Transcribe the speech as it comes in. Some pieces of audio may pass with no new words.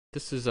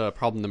This is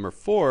problem number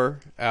 4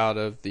 out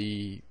of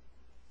the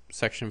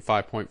section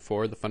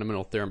 5.4, the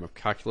fundamental theorem of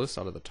calculus,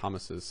 out of the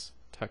Thomas's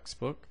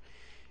textbook.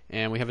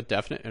 And we have a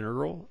definite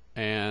integral,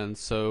 and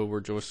so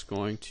we're just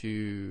going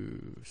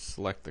to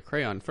select the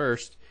crayon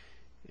first,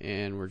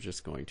 and we're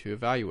just going to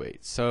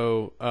evaluate.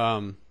 So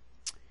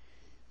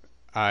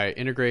I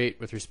integrate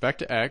with respect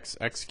to x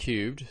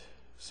cubed,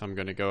 so I'm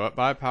going to go up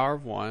by a power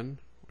of 1,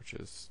 which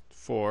is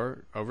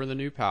 4, over the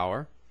new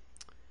power.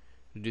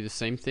 Do the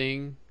same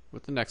thing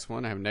with the next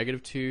one. I have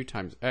negative 2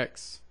 times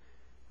x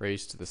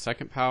raised to the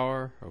second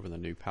power over the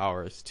new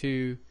power is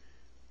 2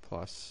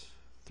 plus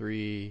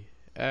 3x,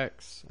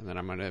 and then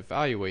I'm going to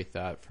evaluate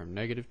that from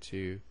negative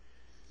 2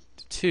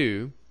 to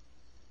 2,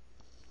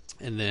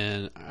 and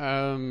then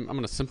I'm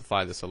going to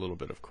simplify this a little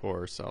bit, of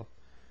course.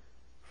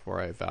 Before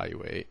I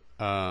evaluate,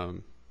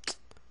 I'm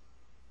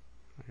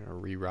going to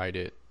rewrite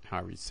it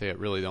however you say it.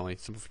 Really, the only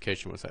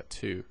simplification was at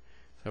 2. So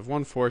I have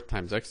 1/4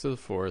 times x to the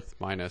 4th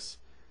minus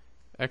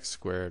x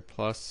squared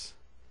plus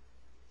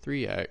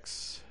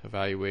 3x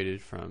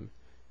evaluated from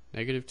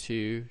negative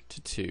 2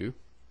 to 2.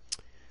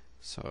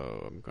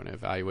 So I'm going to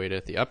evaluate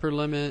at the upper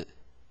limit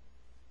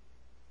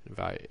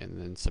and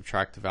then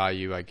subtract the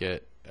value I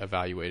get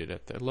evaluated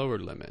at the lower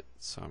limit.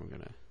 So I'm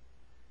going to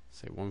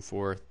say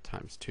 1/4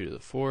 times 2 to the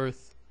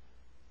 4th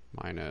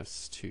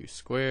minus 2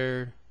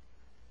 squared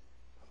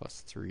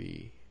plus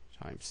 3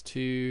 times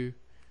 2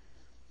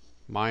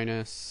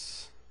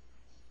 minus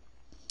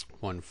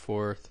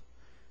 1/4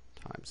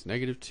 times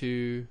negative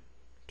 2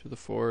 to the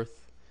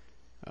 4th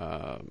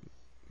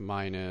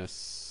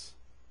minus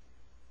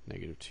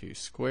negative 2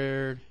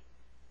 squared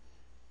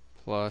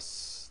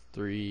plus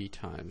 3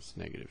 times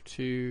negative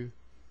 2.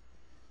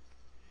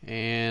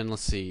 And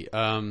let's see,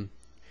 2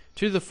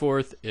 to the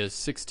 4th is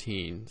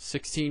 16.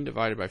 16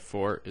 divided by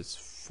 4 is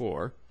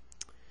 4.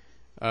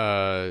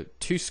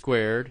 2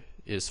 squared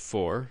is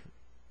 4,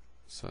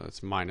 so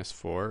that's minus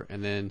 4.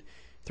 And then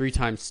 3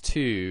 times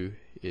 2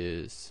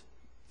 is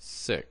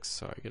 6,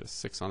 so I get a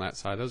 6 on that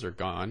side. Those are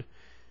gone.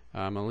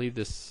 I'm going to leave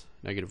this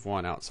negative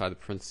 1 outside the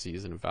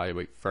parentheses and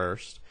evaluate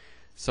first.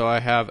 So I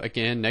have,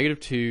 again,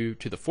 negative 2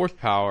 to the 4th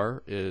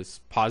power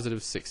is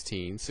positive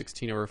 16.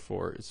 16 over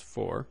 4 is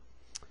 4.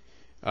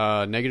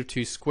 Negative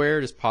 2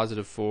 squared is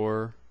positive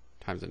 4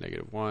 times a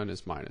negative 1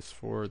 is minus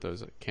 4.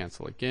 Those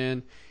cancel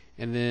again.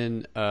 And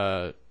then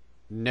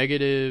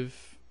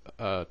negative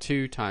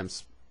 2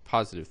 times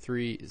positive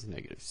 3 is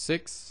negative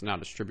 6. Now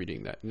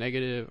distributing that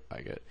negative,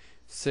 I get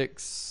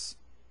 6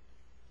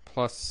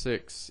 plus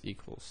 6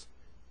 equals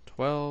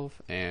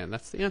 12, and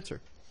that's the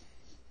answer.